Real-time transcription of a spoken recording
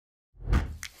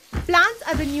Plants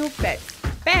are the new pets.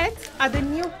 Pets are the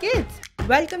new kids.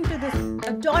 Welcome to this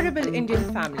adorable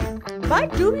Indian family.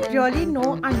 But do we really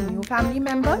know our new family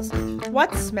members?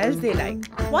 What smells they like?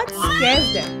 What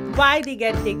scares them? Why they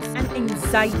get tics and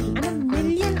anxiety and a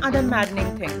million other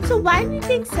maddening things. So while we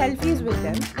take selfies with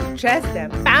them, dress them,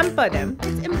 pamper them,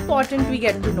 it's important we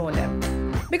get to know them.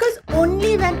 Because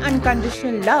only when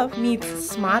unconditional love meets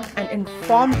smart and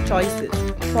informed choices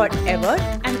forever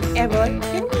and ever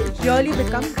can we really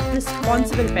become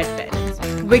responsible pet parents.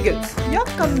 Wiggles, your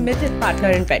committed partner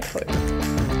in pethood.